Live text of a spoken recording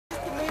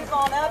move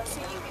on up so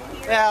you can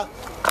hear. Yeah.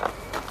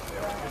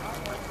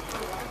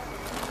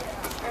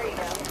 There you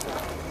go.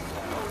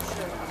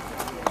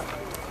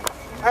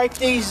 All right,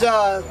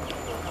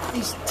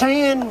 these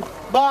tan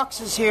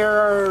boxes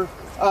here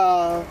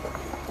are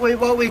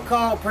what we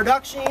call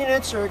production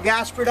units or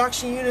gas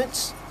production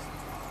units.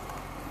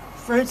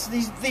 For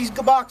instance, these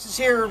boxes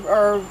here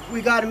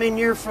we got them in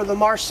here for the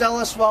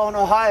Marcellus well in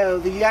Ohio.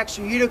 The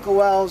actual Utica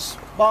wells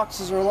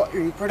boxes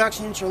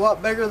production units are a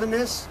lot bigger than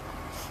this.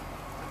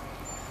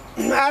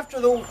 After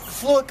the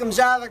fluid comes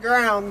out of the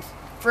ground,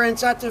 for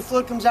instance, after the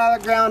fluid comes out of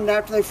the ground and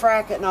after they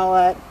frack it and all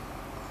that,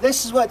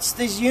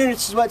 these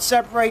units is what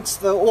separates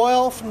the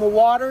oil from the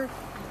water.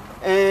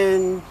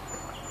 And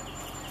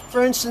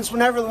for instance,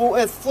 whenever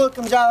the fluid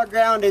comes out of the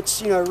ground,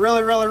 it's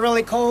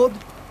really cold.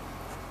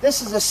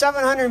 This is a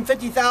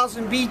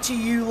 750,000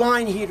 BTU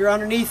line heater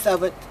underneath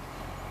of it.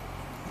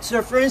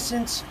 So for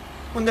instance,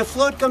 when the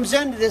fluid comes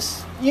into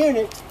this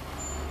unit,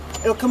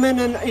 it'll come in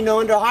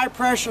under high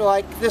pressure.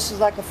 Like this is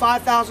like a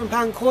 5,000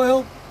 pound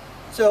coil,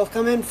 so it'll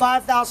come in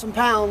 5,000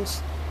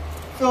 pounds,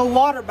 fill a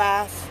water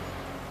bath,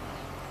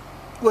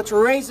 which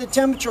will raise the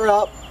temperature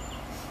up.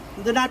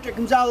 And then after it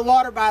comes out of the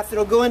water bath,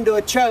 it'll go into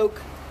a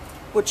choke.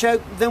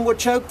 Then we'll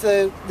choke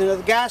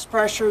the gas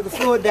pressure, the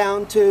fluid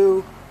down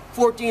to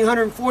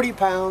 1,440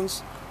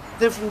 pounds.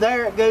 Then from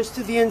there it goes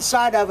to the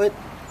inside of it.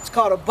 It's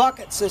called a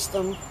bucket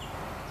system.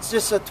 It's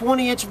just a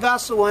 20-inch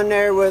vessel in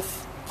there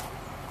with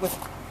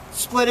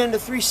split into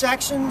 3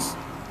 sections.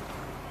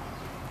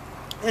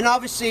 And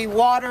obviously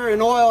water and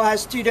oil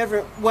has 2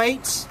 different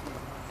weights,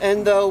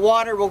 and the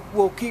water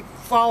will keep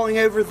falling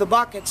over the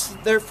buckets.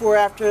 Therefore,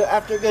 after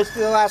it goes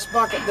through the last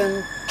bucket,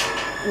 then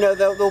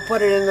they'll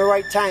put it in the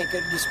right tank.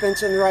 It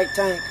dispenses in the right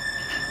tank.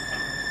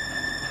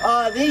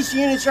 These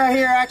units right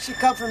here actually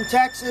come from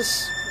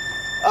Texas.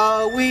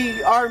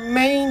 Our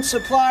main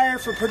supplier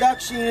for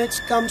production units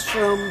comes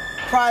from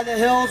Pride of the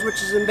Hills,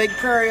 which is in Big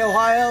Prairie,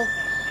 Ohio.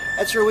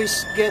 That's where we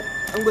get,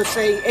 I'm going to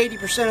say,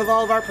 80% of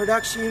all of our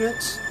production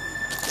units.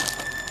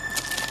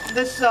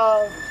 This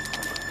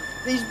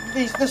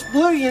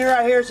blue unit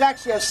right here is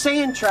actually a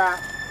sand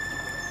trap.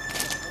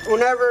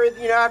 Whenever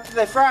after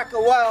they frack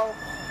a well,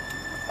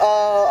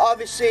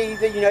 obviously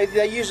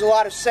they use a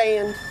lot of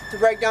sand to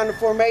break down the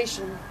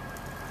formation.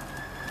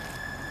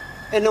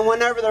 And then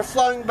whenever they're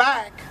flowing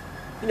back,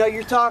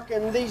 you're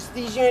talking, these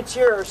units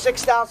here are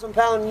 6,000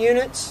 pound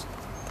units.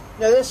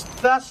 Now this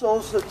vessel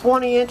is a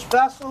 20-inch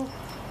vessel.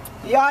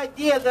 The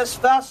idea of this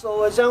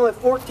vessel is only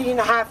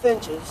 14.5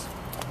 inches.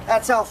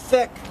 That's how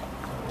thick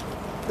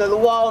the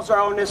walls are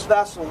on this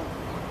vessel.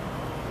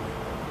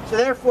 So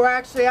therefore,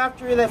 actually,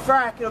 after they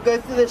frack, it'll go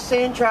through this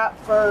sand trap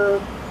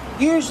for,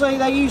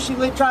 they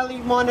usually try to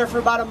leave them on there for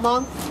about a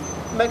month.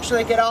 Make sure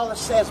they get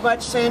as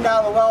much sand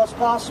out of the well as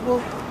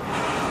possible.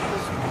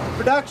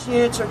 Production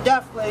units are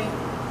definitely,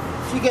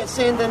 if you get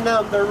sand in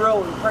them, they're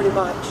ruined pretty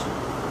much.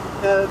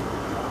 The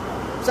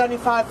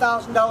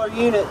 $75,000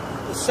 unit,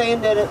 the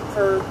sand in it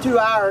for 2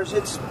 hours,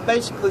 it's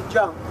basically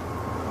junk.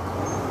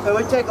 So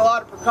we take a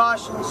lot of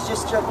precautions,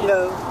 just to,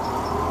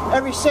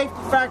 every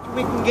safety factor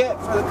we can get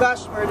for the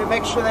customer to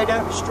make sure they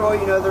don't destroy,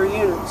 their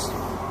units.